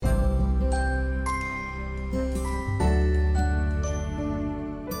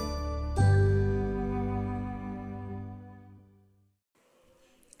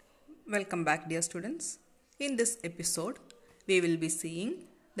Welcome back, dear students. In this episode, we will be seeing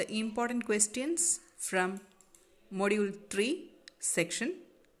the important questions from Module 3, Section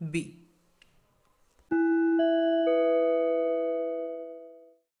B.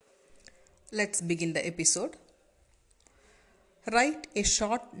 Let's begin the episode. Write a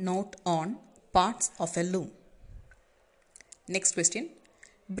short note on parts of a loom. Next question.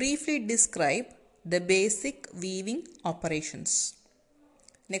 Briefly describe the basic weaving operations.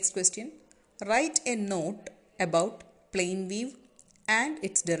 Next question. Write a note about plain weave and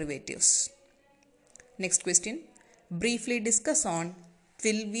its derivatives. Next question. Briefly discuss on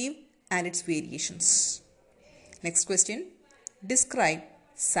twill weave and its variations. Next question. Describe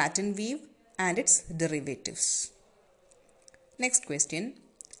satin weave and its derivatives. Next question.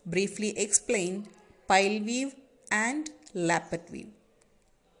 Briefly explain pile weave and lappet weave.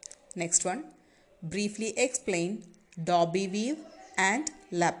 Next one. Briefly explain dobby weave and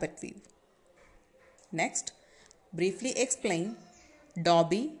lappet weave. Next, briefly explain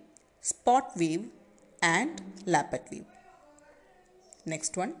dobby, spot weave and lappet weave.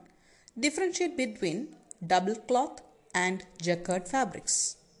 Next one, differentiate between double cloth and jacquard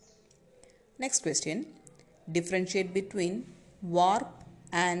fabrics. Next question, differentiate between warp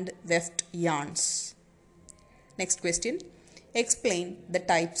and weft yarns. Next question, explain the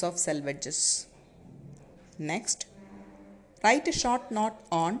types of selvages. Next, write a short note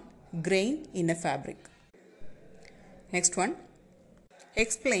on grain in a fabric. Next one,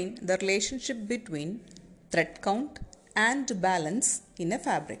 explain the relationship between thread count and balance in a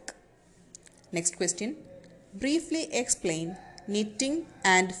fabric. Next question, briefly explain knitting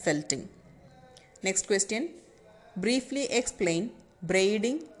and felting. Next question, briefly explain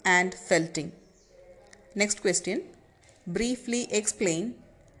braiding and felting. Next question, briefly explain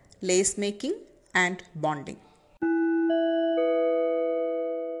lace making and bonding.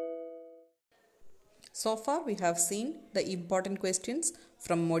 So far we have seen the important questions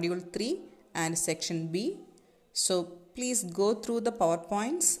from Module 3 and Section B. So please go through the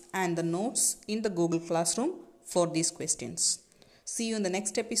PowerPoints and the notes in the Google Classroom for these questions. See you in the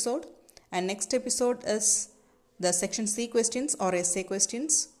next episode. And next episode is the Section C questions or essay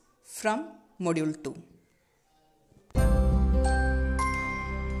questions from Module 2.